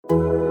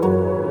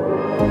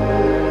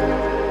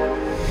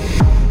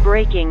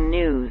breaking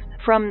news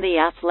from The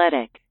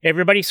Athletic. Hey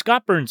everybody,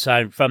 Scott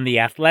Burnside from The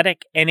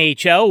Athletic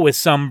NHL with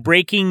some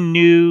breaking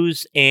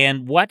news.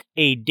 And what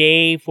a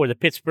day for the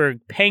Pittsburgh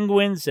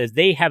Penguins as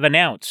they have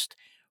announced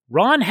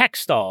Ron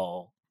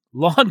Hextall,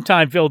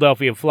 longtime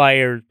Philadelphia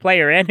Flyers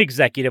player and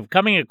executive,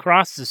 coming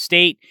across the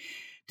state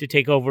to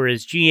take over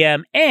as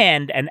GM,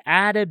 and an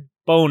added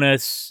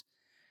bonus.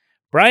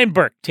 Brian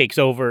Burke takes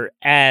over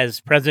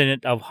as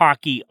president of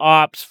hockey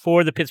ops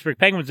for the Pittsburgh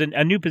Penguins,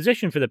 a new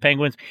position for the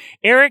Penguins.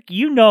 Eric,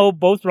 you know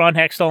both Ron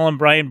Hextall and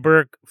Brian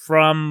Burke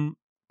from,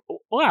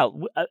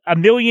 a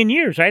million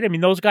years, right? I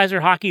mean, those guys are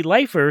hockey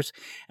lifers.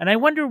 And I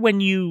wonder when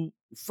you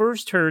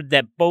first heard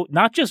that both,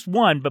 not just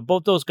one, but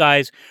both those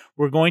guys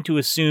were going to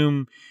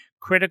assume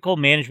critical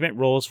management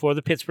roles for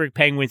the Pittsburgh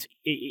Penguins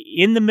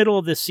in the middle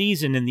of the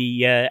season, in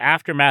the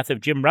aftermath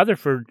of Jim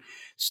Rutherford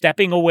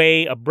stepping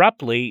away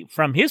abruptly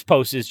from his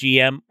post as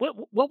GM.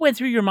 What went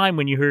through your mind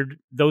when you heard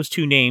those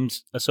two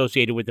names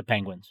associated with the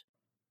Penguins?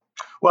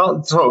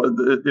 Well, so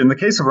in the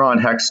case of Ron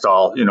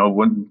Hextall,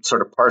 when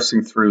sort of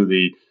parsing through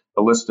the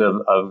list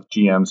of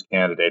GM's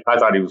candidates, I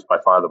thought he was by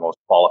far the most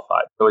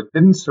qualified. So it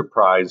didn't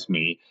surprise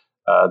me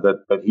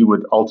that he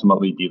would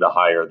ultimately be the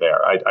hire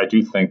there. I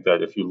do think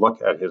that if you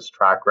look at his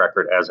track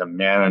record as a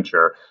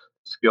manager,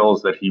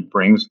 skills that he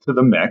brings to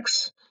the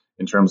mix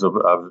in terms of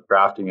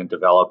drafting and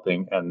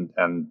developing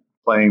and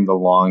playing the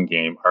long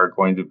game are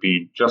going to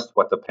be just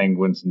what the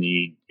Penguins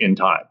need in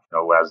time.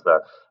 As the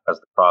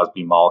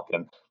Crosby,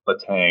 Malkin,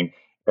 Letang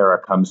era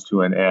comes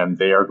to an end,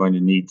 they are going to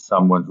need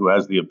someone who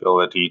has the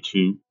ability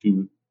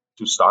to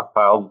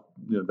stockpile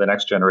the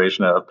next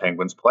generation of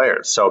Penguins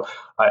players. So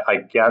I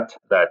get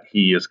that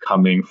he is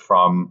coming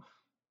from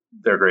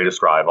their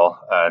greatest rival.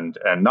 And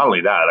not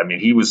only that, I mean,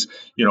 he was,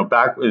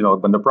 back,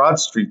 when the Broad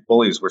Street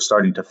Bullies were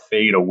starting to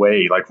fade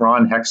away, like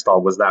Ron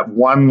Hextall was that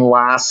one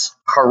last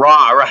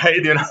hurrah,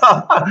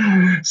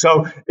 right?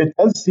 So it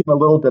does seem a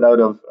little bit out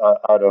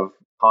of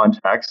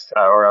context,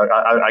 or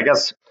I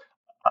guess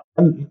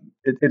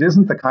it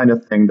isn't the kind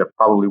of thing that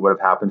probably would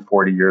have happened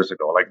 40 years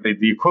ago. Like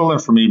the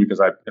equivalent for me, because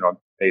I'm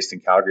based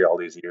in Calgary all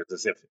these years,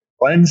 is if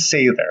Glenn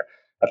Sather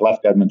had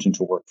left Edmonton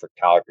to work for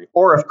Calgary,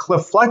 or if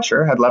Cliff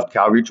Fletcher had left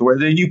Calgary to where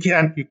you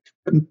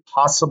couldn't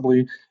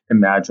possibly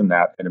imagine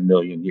that in a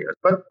million years.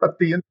 But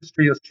the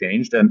industry has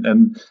changed,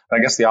 and I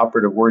guess the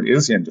operative word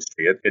is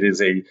industry. It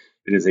is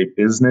a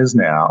business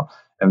now,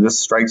 and this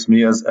strikes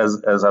me as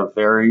a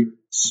very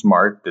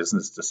smart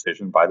business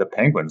decision by the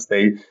Penguins.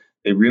 They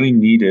really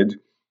needed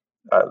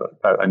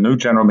a new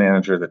general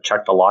manager that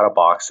checked a lot of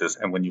boxes,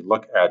 and when you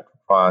look at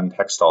Ron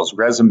Hextall's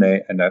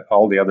resume and at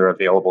all the other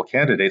available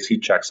candidates, he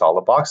checks all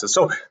the boxes.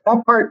 So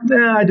that part,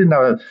 I didn't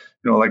have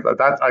like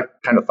that. I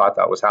kind of thought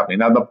that was happening.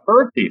 Now the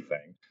Berkey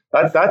thing,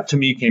 that to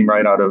me came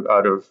right out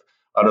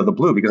of the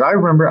blue, because I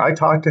remember I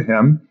talked to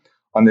him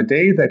on the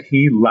day that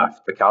he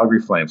left the Calgary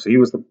Flames. So he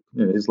was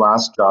his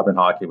last job in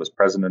hockey was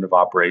president of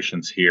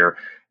operations here.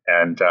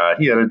 And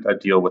he had a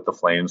deal with the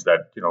Flames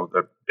that,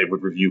 that they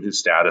would review his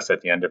status at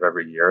the end of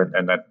every year.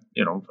 And that,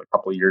 a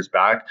couple of years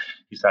back,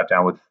 he sat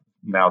down with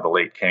now the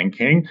late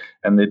King,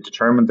 and they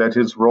determined that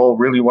his role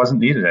really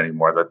wasn't needed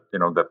anymore, that,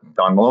 that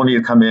Don Maloney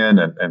had come in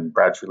and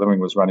Brad Treliving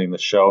was running the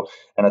show.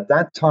 And at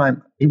that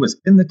time, he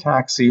was in the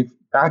taxi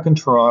back in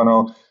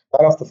Toronto,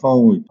 got off the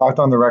phone, we talked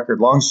on the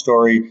record, long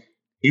story.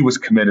 He was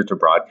committed to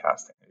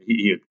broadcasting.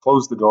 He had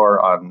closed the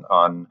door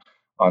on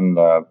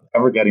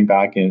ever getting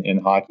back in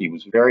hockey. He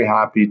was very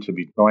happy to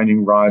be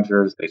joining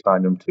Rogers. They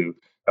signed him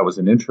that was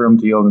an interim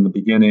deal in the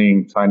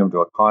beginning, signed him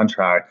to a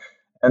contract.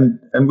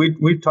 And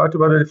we've talked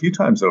about it a few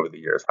times over the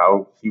years,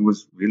 how he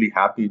was really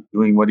happy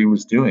doing what he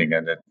was doing,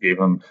 and it gave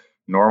him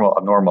a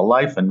normal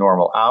life and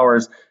normal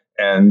hours.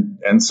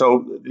 And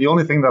so the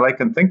only thing that I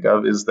can think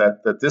of is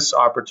that this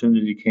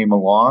opportunity came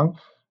along,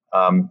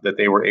 that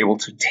they were able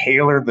to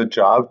tailor the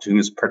job to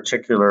his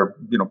particular,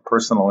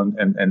 personal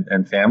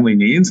and family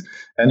needs.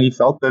 And he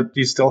felt that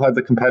he still had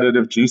the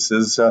competitive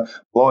juices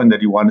flowing,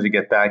 that he wanted to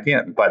get back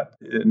in. But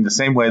in the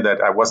same way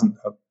that I wasn't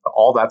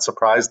all that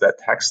surprised that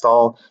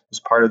Hextall was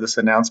part of this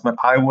announcement,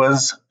 I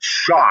was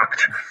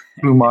shocked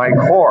to my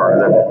core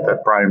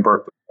that Brian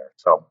Burke was there.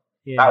 So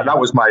that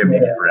was my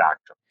immediate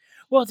reaction.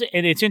 Well,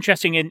 it's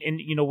interesting, and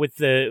with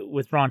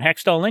Ron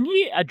Hextall, and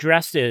he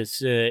addressed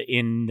this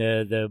in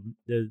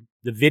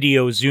the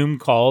video Zoom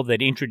call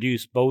that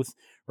introduced both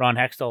Ron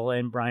Hextall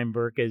and Brian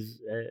Burke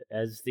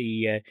as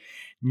the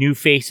new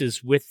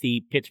faces with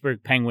the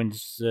Pittsburgh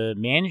Penguins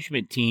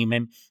management team.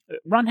 And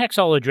Ron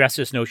Hextall addressed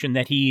this notion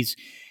that he's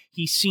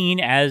seen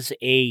as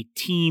a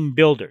team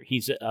builder.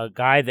 He's a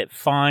guy that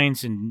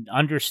finds and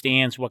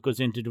understands what goes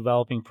into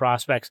developing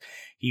prospects.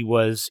 He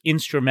was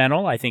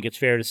instrumental, I think it's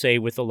fair to say,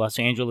 with the Los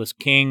Angeles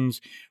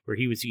Kings, where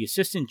he was the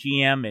assistant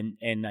GM.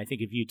 And I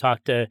think if you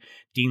talk to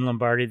Dean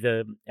Lombardi,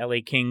 the LA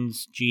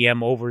Kings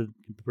GM,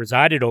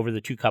 presided over the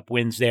 2 Cup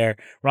wins there,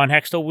 Ron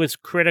Hextall was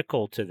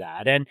critical to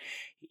that. And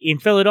in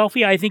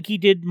Philadelphia, I think he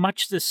did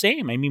much the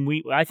same. I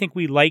mean, I think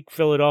we like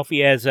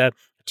Philadelphia as a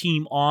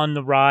team on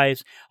the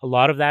rise. A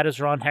lot of that is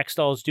Ron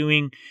Hextall's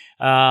doing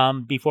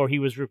before he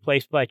was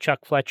replaced by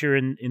Chuck Fletcher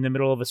in the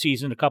middle of a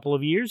season a couple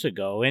of years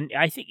ago. And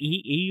I think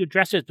he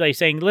addressed it by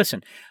saying,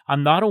 listen,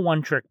 I'm not a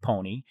one-trick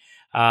pony,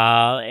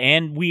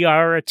 and we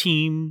are a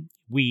team,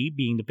 we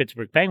being the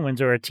Pittsburgh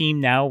Penguins, are a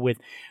team now with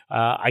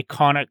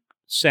iconic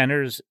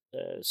centers,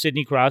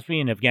 Sidney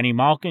Crosby and Evgeny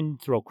Malkin,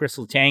 throw Chris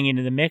Letang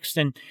into the mix,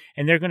 and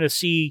they're going to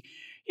see,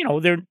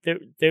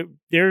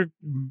 their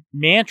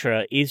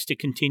mantra is to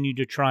continue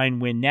to try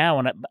and win now.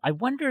 And I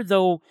wonder,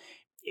 though,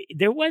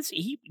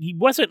 he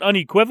wasn't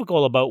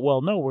unequivocal about,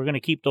 well, no, we're going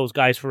to keep those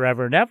guys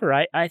forever and ever.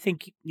 I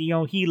think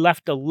he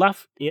left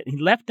enough,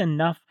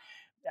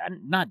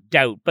 not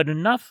doubt, but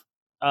enough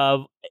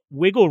of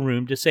wiggle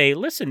room to say,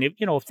 listen, if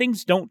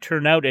things don't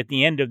turn out at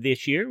the end of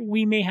this year,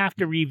 we may have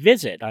to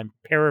revisit. I'm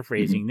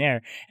paraphrasing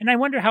there. And I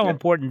wonder how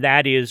important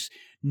that is,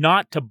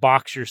 not to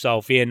box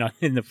yourself in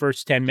the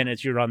first 10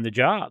 minutes you're on the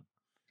job.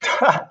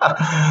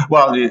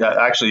 Well,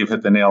 actually, you've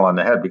hit the nail on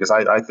the head, because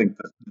I think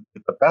that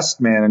the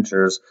best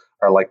managers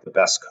are like the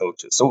best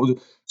coaches.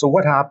 So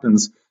what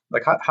happens?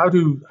 Like, how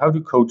do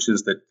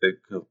coaches that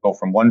go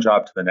from one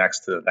job to the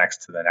next to the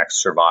next to the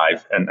next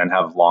survive and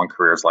have long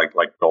careers like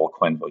Joel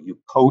Quenneville? You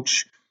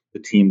coach the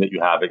team that you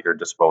have at your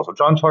disposal.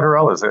 John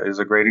Tortorella is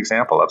a great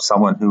example of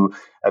someone who,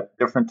 at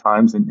different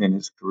times in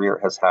his career,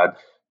 has had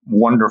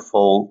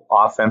wonderful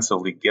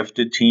offensively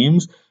gifted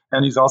teams,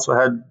 and he's also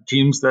had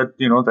teams that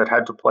that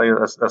had to play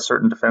a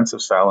certain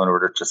defensive style in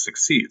order to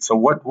succeed. So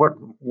what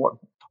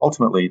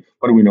ultimately,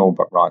 what do we know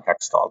about Ron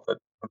Hextall? That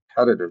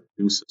competitive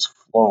juices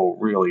flow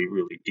really,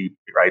 really deeply,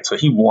 right? So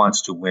he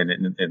wants to win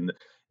in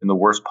the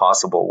worst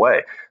possible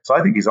way. So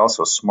I think he's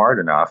also smart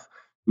enough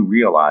to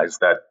realize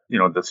that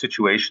the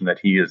situation that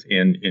he is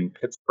in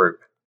Pittsburgh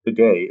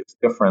today is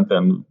different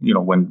than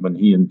when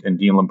he and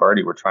Dean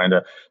Lombardi were trying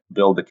to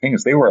build the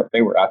Kings. They were at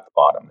the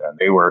bottom then.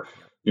 They were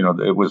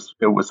it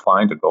was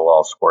fine to go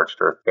all scorched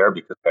earth there,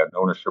 because they had an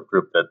ownership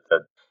group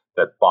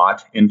that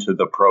bought into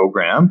the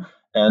program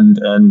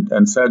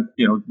and said,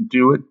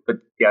 do it, but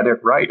get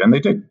it right. And they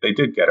did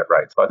get it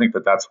right. So I think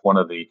that's one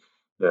of the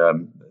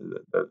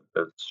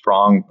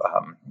strong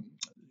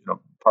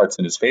parts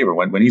in his favor.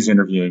 When he's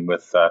interviewing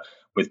with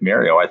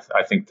Mario,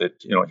 I think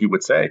that he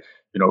would say,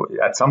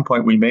 at some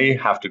point we may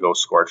have to go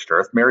scorched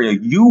earth. Mario,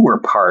 you were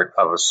part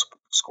of a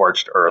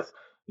scorched earth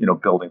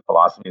building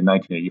philosophy in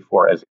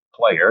 1984 as a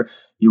player.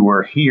 You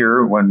were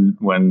here when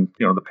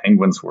the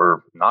Penguins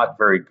were not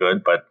very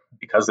good, but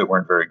because they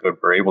weren't very good,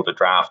 were able to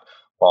draft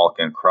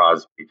Malkin,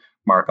 Crosby,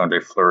 Marc-Andre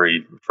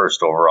Fleury,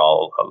 first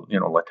overall,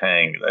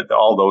 Letang,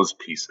 all those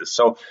pieces.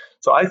 So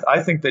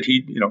I think that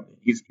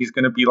he's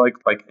going to be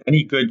like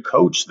any good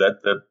coach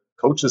that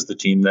coaches the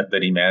team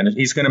that he manages.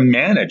 He's going to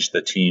manage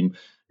the team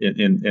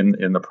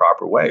in the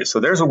proper way. So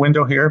there's a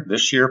window here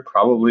this year,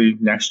 probably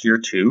next year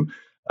too,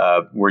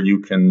 where you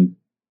can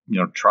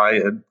try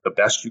the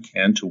best you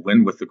can to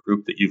win with the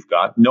group that you've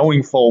got,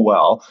 knowing full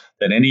well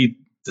that any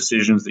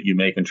decisions that you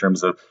make in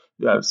terms of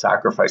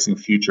sacrificing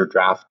future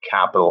draft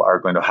capital are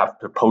going to have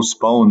to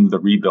postpone the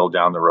rebuild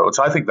down the road.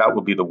 So I think that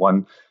will be the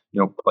one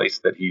place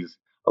that he's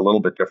a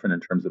little bit different in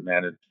terms of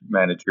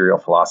managerial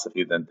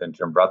philosophy than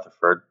Jim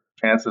Rutherford.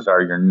 Chances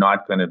are you're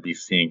not going to be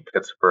seeing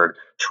Pittsburgh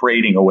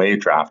trading away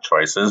draft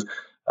choices,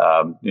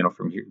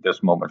 from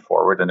this moment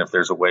forward. And if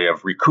there's a way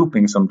of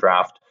recouping some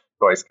draft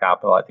choice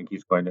capital, I think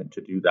he's going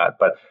to do that.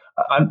 But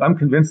I'm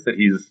convinced that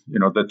he's,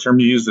 the term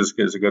you used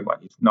is a good one.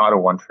 He's not a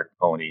one-trick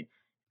pony. He's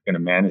going to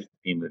manage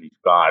the team that he's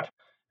got.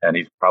 And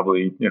he's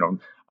probably,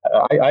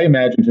 I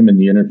imagined him in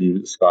the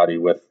interview, Scotty,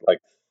 with like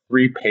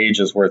 3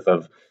 pages worth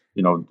of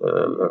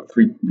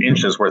 3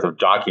 inches worth of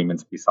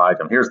documents beside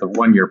him. Here's the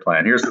 1-year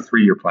plan. Here's the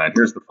 3-year plan.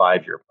 Here's the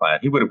 5-year plan.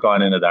 He would have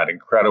gone into that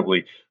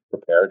incredibly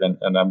prepared.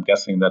 And I'm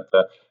guessing that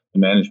the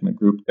management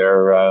group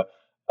there,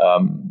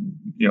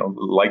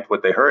 liked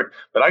what they heard.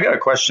 But I got a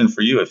question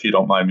for you, if you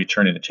don't mind me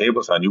turning the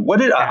tables on you. What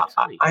did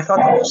I thought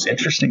the most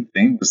interesting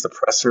thing was the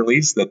press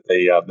release that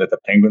the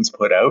Penguins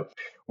put out,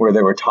 where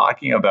they were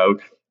talking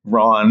about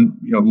Ron,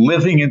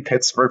 living in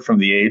Pittsburgh from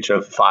the age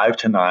of 5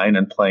 to 9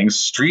 and playing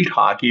street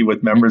hockey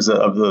with members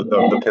of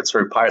the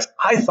Pittsburgh Pirates.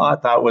 I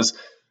thought that was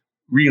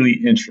really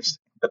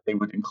interesting that they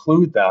would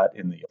include that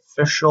in the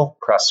official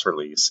press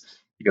release,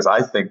 because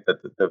I think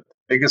that the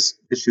biggest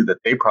issue that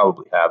they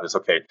probably have is,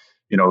 okay,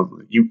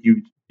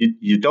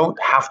 you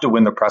don't have to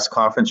win the press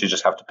conference. You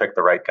just have to pick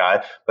the right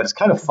guy. But it's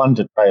kind of fun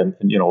to try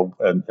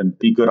and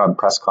be good on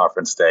press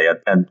conference day.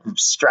 And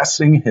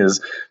stressing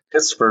his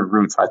Pittsburgh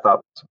roots, I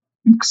thought was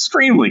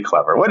extremely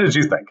clever. What did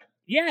you think?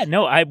 Yeah,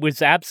 no, I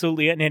was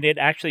absolutely, and it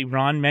actually,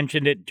 Ron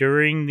mentioned it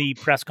during the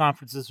press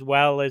conference as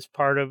well, as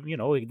part of,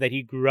 that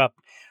he grew up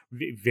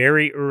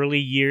very early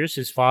years.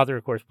 His father,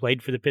 of course,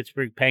 played for the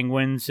Pittsburgh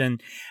Penguins.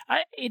 And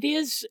it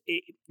is,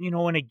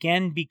 and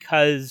again,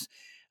 because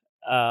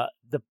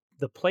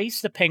the place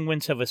the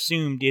Penguins have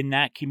assumed in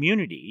that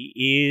community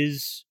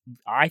is,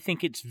 I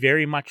think it's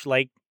very much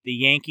like the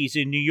Yankees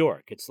in New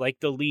York. It's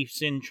like the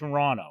Leafs in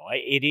Toronto.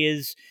 It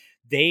is,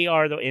 they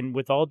are and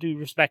with all due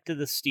respect to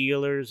the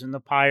Steelers and the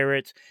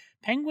Pirates,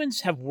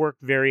 Penguins have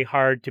worked very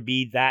hard to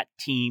be that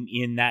team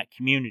in that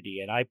community,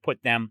 and I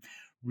put them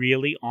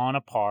really on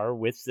a par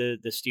with the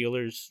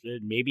Steelers,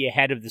 maybe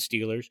ahead of the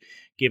Steelers,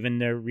 given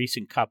their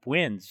recent Cup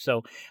wins.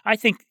 So I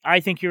think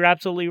you're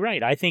absolutely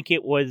right. I think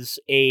it was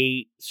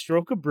a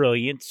stroke of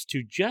brilliance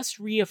to just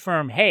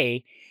reaffirm,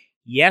 hey,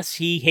 yes,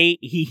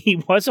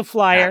 he was a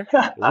Flyer.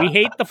 We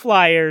hate the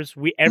Flyers.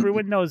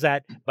 Everyone knows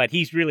that, but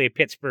he's really a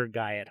Pittsburgh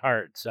guy at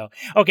heart. So,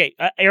 okay,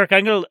 Eric,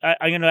 I'm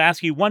gonna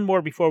ask you one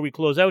more before we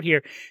close out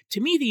here.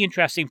 To me, the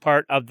interesting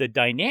part of the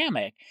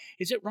dynamic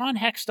is that Ron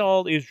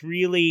Hextall is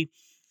really,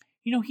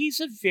 he's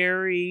a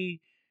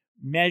very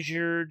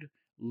measured,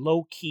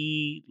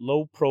 low-key,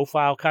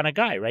 low-profile kind of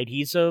guy, right?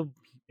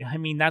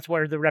 That's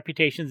where the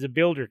reputation as a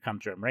builder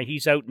comes from, right?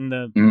 He's out in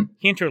the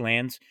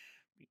hinterlands,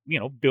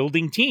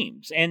 building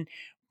teams. And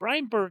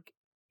Brian Burke,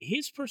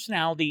 his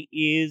personality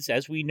is,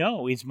 as we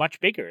know, is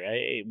much bigger.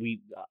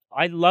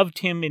 I loved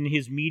him in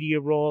his media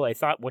role. I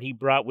thought what he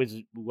brought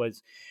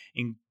was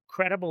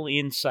incredible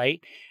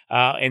insight.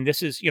 And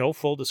this is,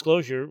 full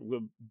disclosure,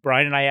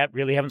 Brian and I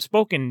really haven't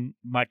spoken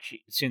much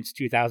since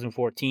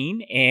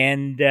 2014.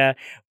 And,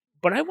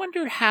 but I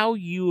wonder how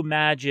you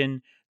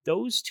imagine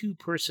those two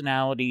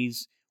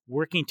personalities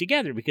working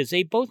together, because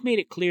they both made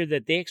it clear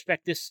that they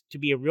expect this to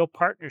be a real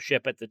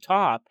partnership at the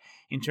top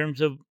in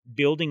terms of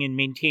building and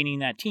maintaining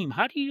that team.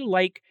 How do you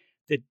like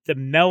the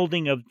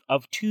melding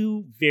of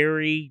two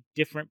very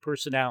different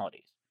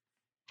personalities?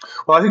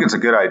 Well, I think it's a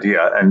good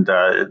idea. And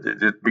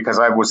because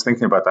I was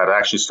thinking about that, I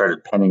actually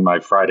started penning my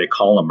Friday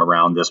column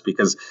around this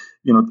because,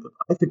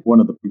 I think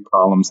one of the big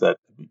problems that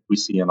we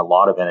see in a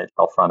lot of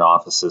NHL front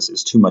offices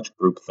is too much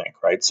groupthink,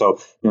 right? So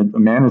a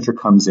manager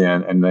comes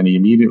in and then he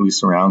immediately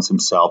surrounds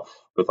himself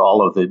with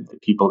all of the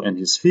people in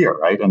his sphere,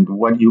 right? And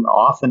what you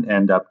often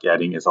end up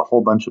getting is a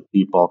whole bunch of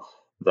people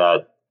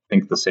that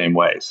think the same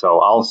way. So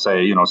I'll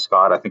say,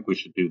 Scott, I think we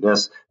should do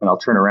this. And I'll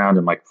turn around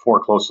and my four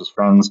closest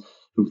friends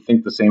who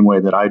think the same way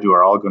that I do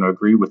are all going to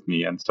agree with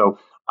me. And so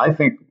I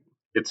think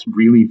it's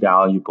really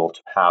valuable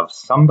to have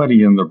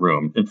somebody in the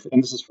room,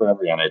 and this is for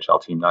every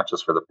NHL team, not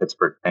just for the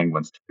Pittsburgh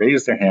Penguins, to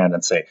raise their hand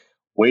and say,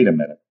 wait a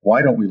minute,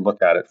 why don't we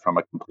look at it from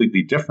a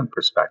completely different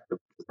perspective?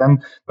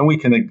 Then we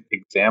can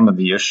examine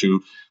the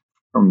issue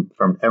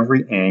from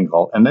every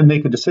angle and then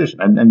make a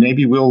decision. And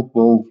maybe we'll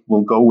go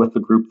with the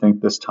groupthink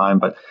this time.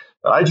 But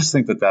I just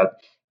think that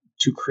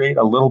to create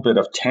a little bit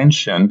of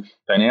tension,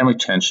 dynamic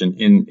tension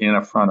in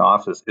a front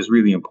office is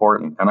really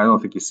important. And I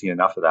don't think you see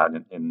enough of that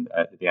in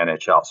the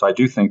NHL. So I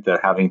do think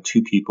that having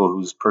two people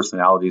whose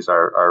personalities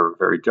are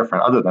very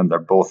different, other than they're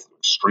both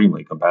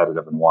extremely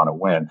competitive and want to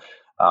win,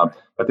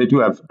 but they do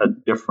have a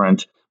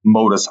different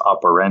modus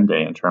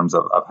operandi in terms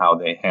of how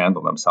they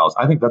handle themselves.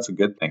 I think that's a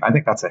good thing. I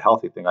think that's a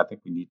healthy thing. I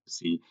think we need to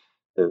see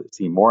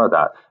more of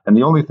that. And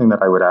the only thing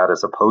that I would add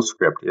as a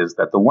postscript is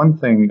that the one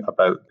thing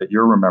that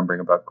you're remembering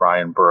about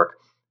Brian Burke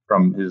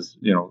from his,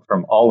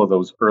 from all of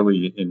those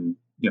early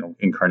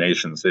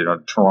incarnations,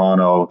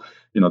 Toronto,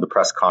 the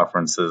press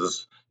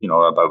conferences,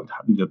 about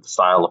the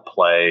style of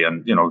play,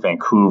 and,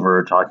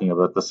 Vancouver talking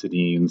about the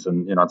Sedins,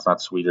 and, it's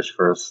not Swedish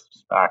for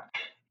fact.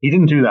 He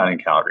didn't do that in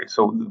Calgary.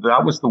 So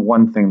that was the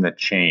one thing that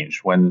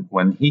changed when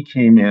he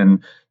came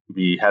in to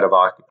be head of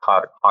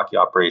hockey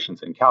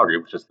operations in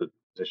Calgary, which is the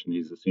position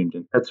he's assumed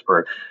in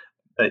Pittsburgh.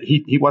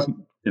 He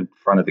wasn't in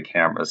front of the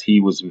cameras. He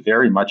was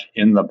very much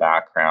in the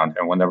background.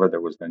 And whenever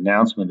there was an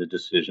announcement, a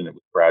decision, it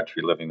was Brad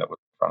Treliving that was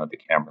in front of the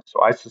camera.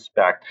 So I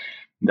suspect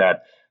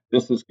that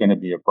this is going to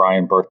be a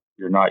Brian Burke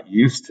you're not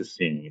used to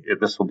seeing.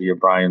 This will be a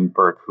Brian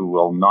Burke who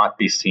will not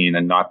be seen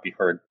and not be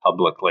heard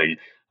publicly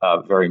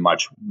very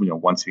much,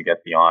 once you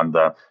get beyond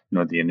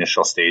the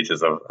initial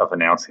stages of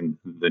announcing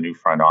the new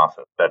front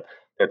office, that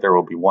there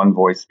will be one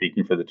voice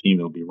speaking for the team.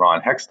 It will be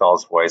Ron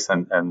Hextall's voice,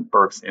 and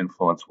Burke's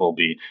influence will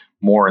be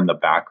more in the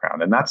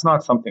background. And that's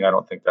not something I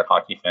don't think that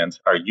hockey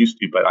fans are used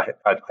to, but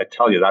I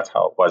tell you, that's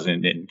how it was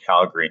in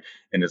Calgary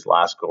in his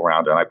last go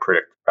round. And I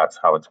predict that's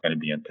how it's going to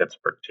be in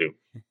Pittsburgh too.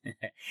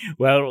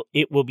 Well,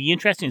 it will be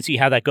interesting to see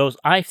how that goes.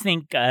 I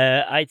think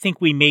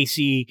we may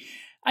see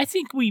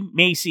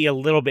a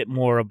little bit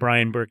more of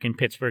Brian Burke in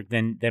Pittsburgh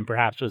than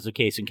perhaps was the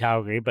case in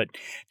Calgary, but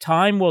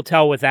time will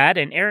tell with that.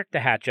 And Eric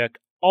Duhatschek,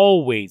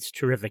 always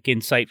terrific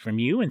insight from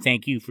you, and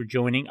thank you for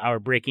joining our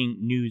breaking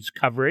news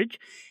coverage.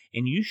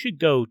 And you should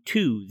go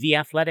to The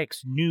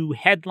Athletic's new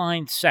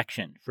headlines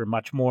section for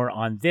much more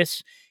on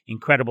this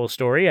incredible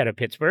story out of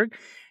Pittsburgh.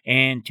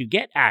 And to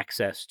get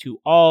access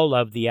to all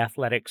of The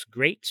Athletic's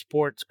great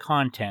sports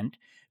content,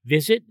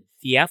 visit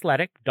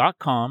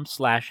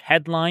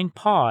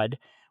theathletic.com/headlinepod,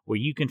 where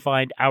you can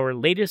find our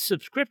latest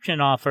subscription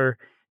offer,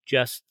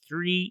 just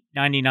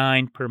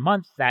 $3.99 per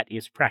month. That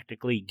is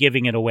practically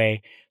giving it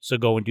away. So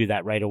go and do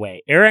that right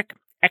away. Eric,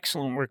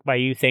 excellent work by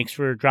you. Thanks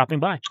for dropping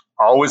by.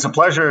 Always a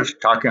pleasure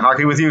talking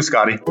hockey with you,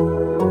 Scotty.